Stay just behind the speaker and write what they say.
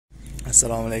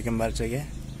Assalomu alaykum barchaga.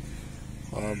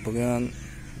 Bugun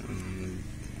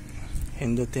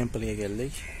Hindu templiga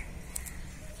keldik.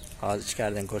 Hozir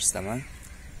ichkaridan ko'rsataman.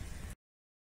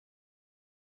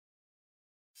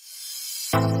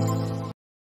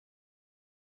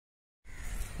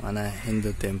 Mana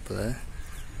Hindu templi.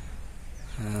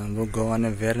 Bu Goani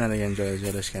Verna degan joyda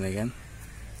joylashgan ekan.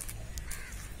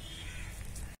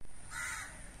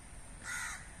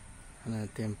 Mana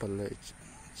templi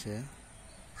ichi.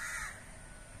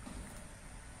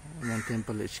 Men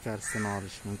templi ichkarisidan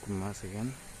olish mumkin emas ekan.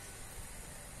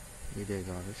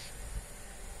 Videoga olish.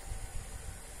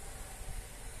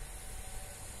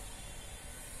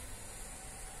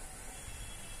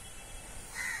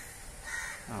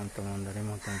 Tomonda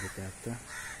remontdan ketyapti.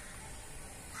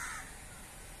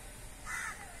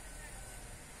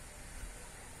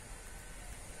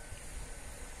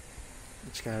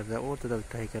 Ichkarida o'rtada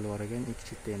bitta haykal bor ekan, ikki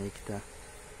chetdan ikkita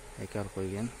haykal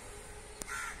qo'ygan.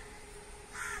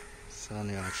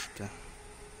 Soni ochibdi.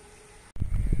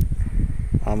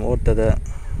 Ham o'rtada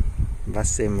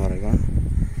basseyn bor ekan.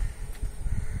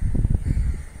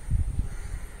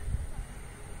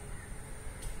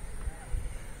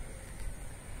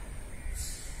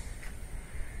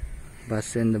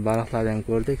 Basseynda baliqlarni ham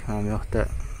ko'rdik. Ham yoqda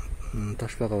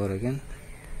toshbaqa bor ekan.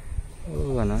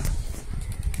 Mana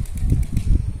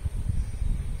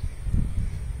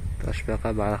toshbaqa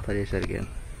baliqlar yashargan.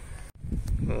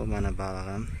 Bu mana baliq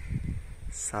ham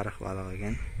sariq baliq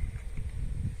ekan.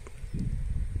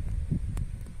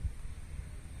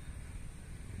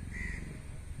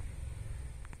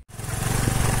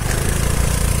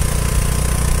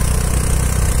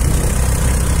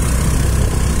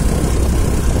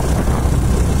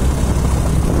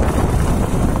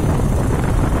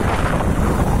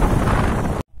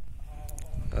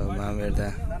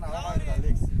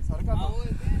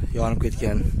 Yonib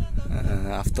ketgan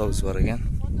avtobus bor ekan.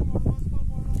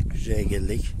 Joyga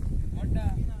keldik.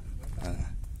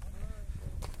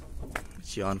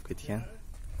 Yonib ketgan.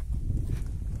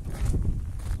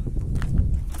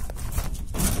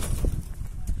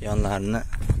 Yonlarini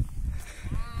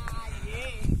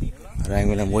rang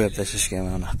bilan bo'yab tashlashgan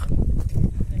mana.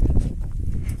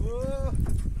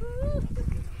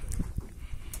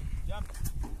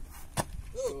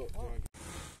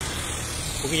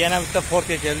 Bugun yana bitta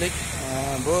fortga keldik.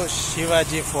 Bu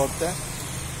Shivaji forti.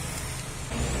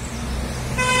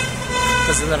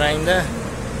 Qizil rangda.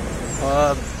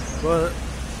 Bu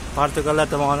Portugallar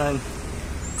tomonidan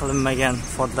qilinmagan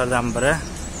fortlardan biri.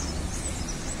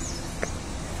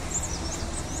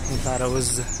 Ular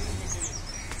o'zi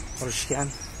qurishgan.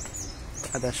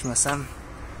 Adashmasam.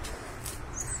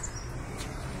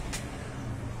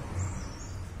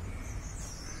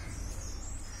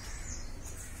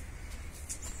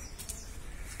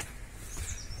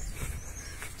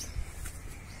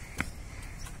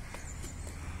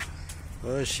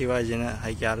 Bu Shivajining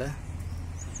haykali.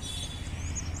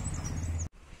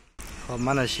 Xo'p,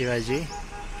 mana Shivaji.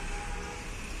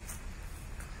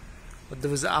 Xuddi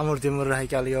biz Amir Temur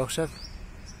haykaliga o'xshab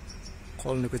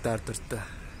qo'lni ko'tarib turibdi.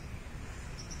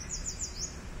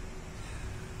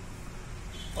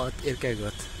 Ot erkak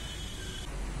ot.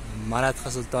 Maratha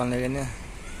sultonligining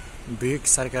buyuk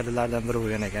sarkardalaridan biri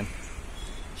bo'lgan ekan.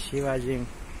 Shivaji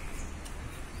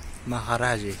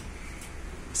Maharaji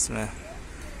ismi.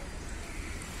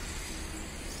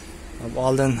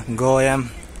 Oldin Goa ham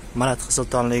Maratha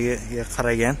sultonligiga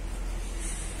qaragan.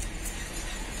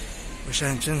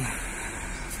 O'shaning uchun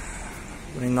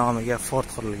uning nomiga fort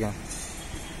qurilgan.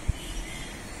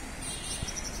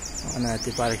 Mana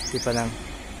tepadan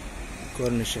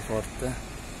ko'rinishi fortda.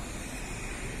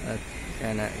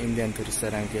 Yana Indian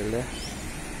turistlar ham keldi.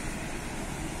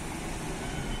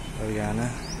 Ko'rgani.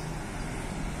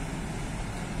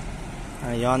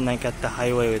 Yondan katta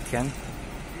highway o'tgan.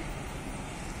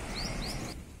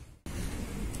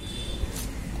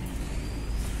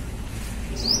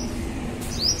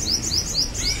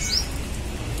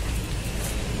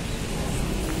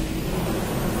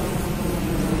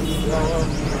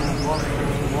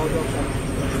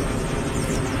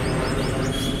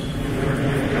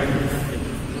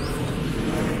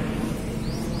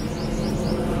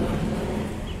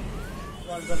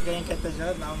 Eng katta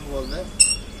joy ma'lum bo'ldi.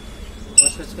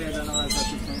 Boshqa joylardan olib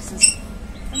ketmaysiz.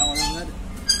 Ana odamlar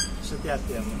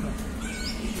ishlatyapti ham.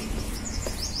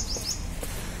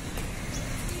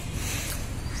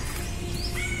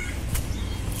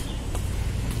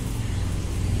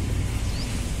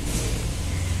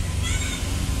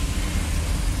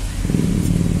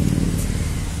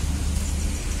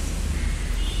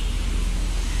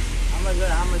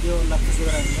 Hamma yo'llar qizil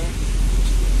rangda.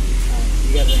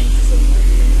 Diğer renk kısmına.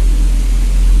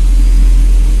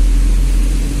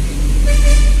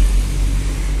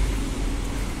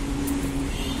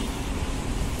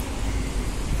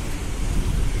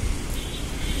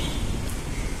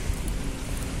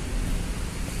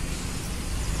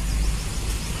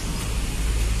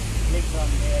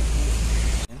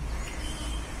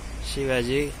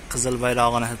 Shivaji qizil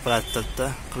bayrog'ini hilpiratib turibdi.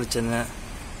 Qilichini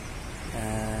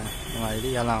nima deydi?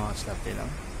 Yalang'ochlab deydi.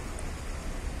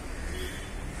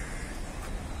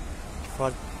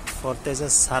 Fortiga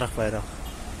sariq bayroq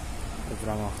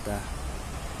hilpiramoqda.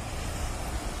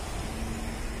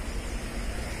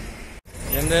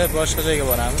 Endi boshqa joyga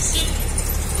boramiz.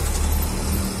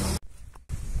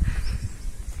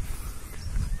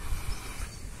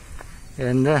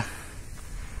 Endi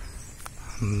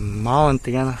Mount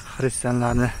degan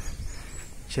xristianlarning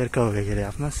cherkoviga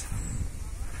kelyapmiz.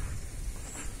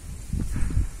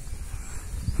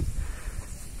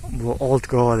 Bu Old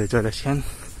Goada joylashgan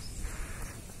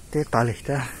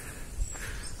tepalikda.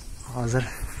 Hozir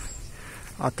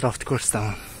atrofni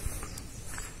ko'rsataman.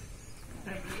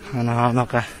 Mana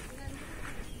bunaqa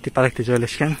tepalikda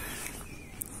joylashgan.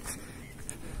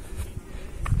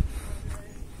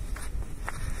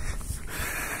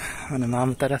 Mana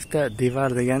bu tarafda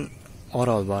Divar degan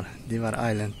orol bor. Divar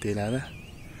Island deyiladi.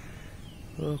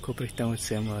 Bu ko'prikdan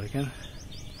o'tsa ham bor ekan.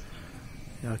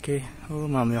 Yoki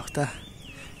mana bu yoqda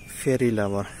ferrylar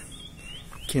bor.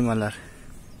 Kemalar.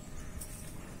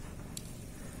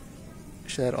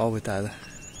 Shular olib o'tadi.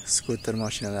 Skuter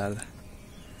mashinalarida.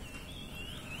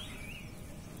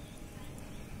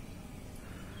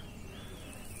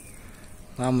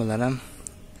 Mana bular ham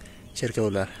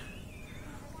cherkovlar.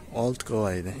 Old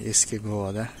Goada, Eski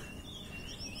Goada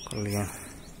qurilgan.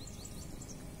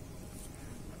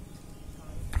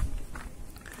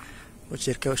 Bu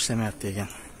cherkov ishlamayapti ekan.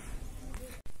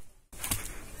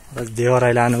 Biz devor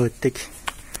aylanib o'tdik.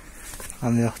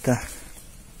 Mana bu yoqda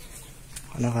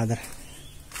qanaqadir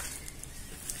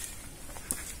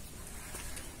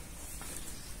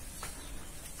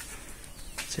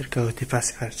cherkov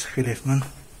tepasiga chiqib kelyapman.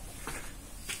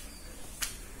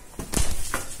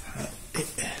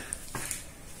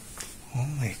 Oh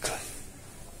my god.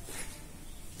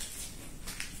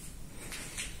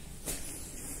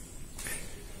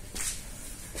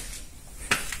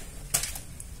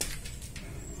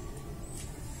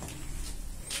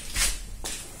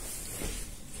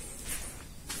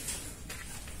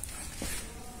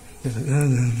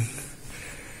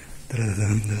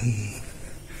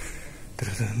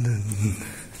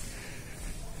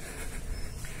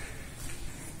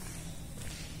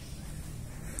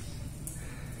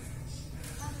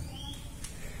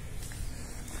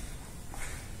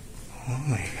 Oh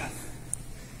my god.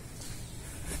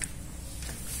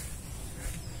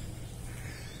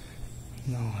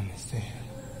 No one is there.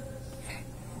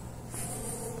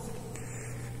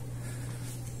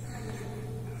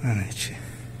 Mana ichi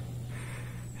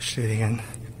ishlaydigan,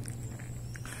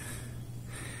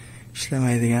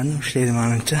 ishlamaydigan ishlaydi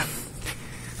menimcha.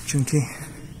 Chunki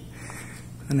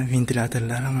mana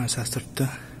ventilyatorlar ham asas turibdi.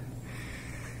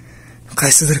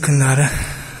 Qaysidir kunlari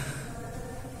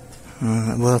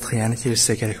budxonasini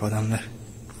kelishsa kerak odamlar.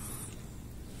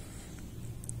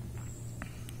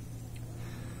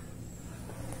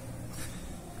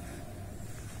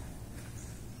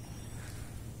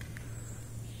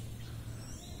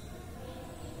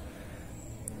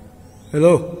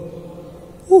 Hello.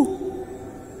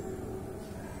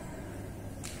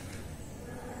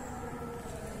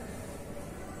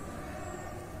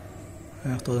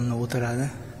 Yoqda odamlar o'tiradi.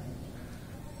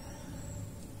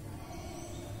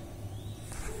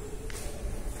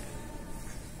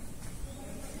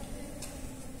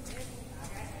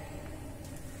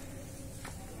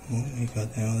 Oh my god,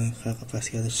 qayerga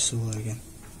pastga suv bor ekan.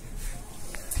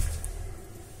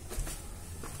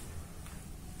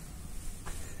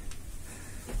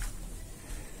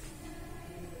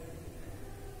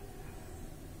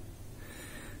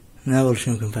 Nima bo'lishi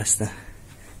mumkin pastda?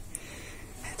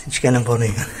 Tinchganim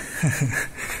bormayman.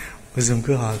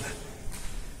 O'zim-ku hozir.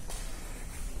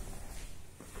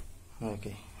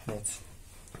 Okay, let's.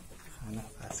 Qani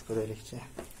past ko'raylikchi.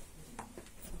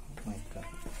 Oh my god.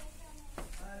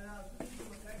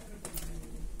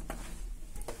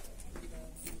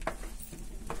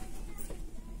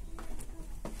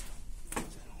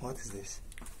 What is this?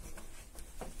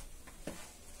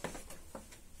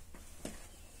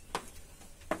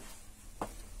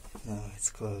 No, it's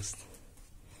closed.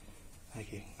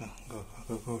 Okay,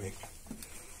 go back.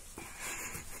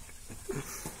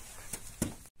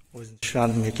 O'zim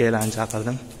tushlarni Mikeylani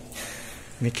chaqirdim.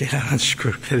 Mikeylani tushib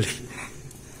keldik.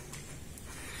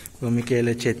 Bu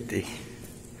Mikeyla Chetti.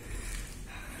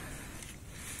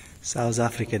 South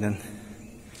Africadan.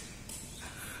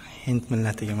 Hind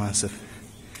millatiga mansub.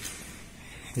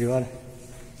 You are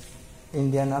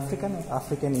Indian African or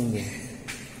African Indian?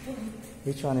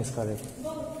 Which one is correct?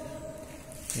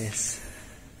 Yes.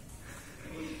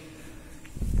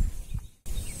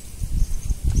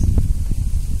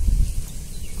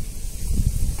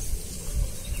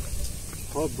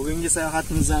 Xo'p, bugungi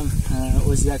sayohatimiz ham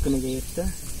o'z yakuniga yetdi.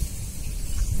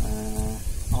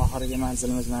 Oxirgi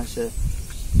manzilimiz mana shu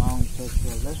Mount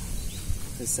bo'ldi.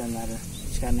 Xristianlarning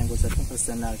ichkarini ko'rsatdim,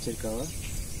 xristianlar cherkovi.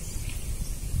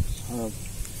 Xo'p.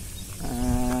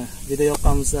 Video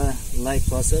yoqqanmizda like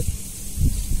bosib,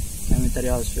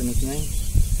 kommentariy yozishni unutmang.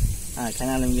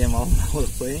 Kanalimga ham obuna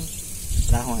bo'lib qo'ying.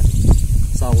 Rahmat.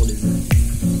 Sog' bo'ling.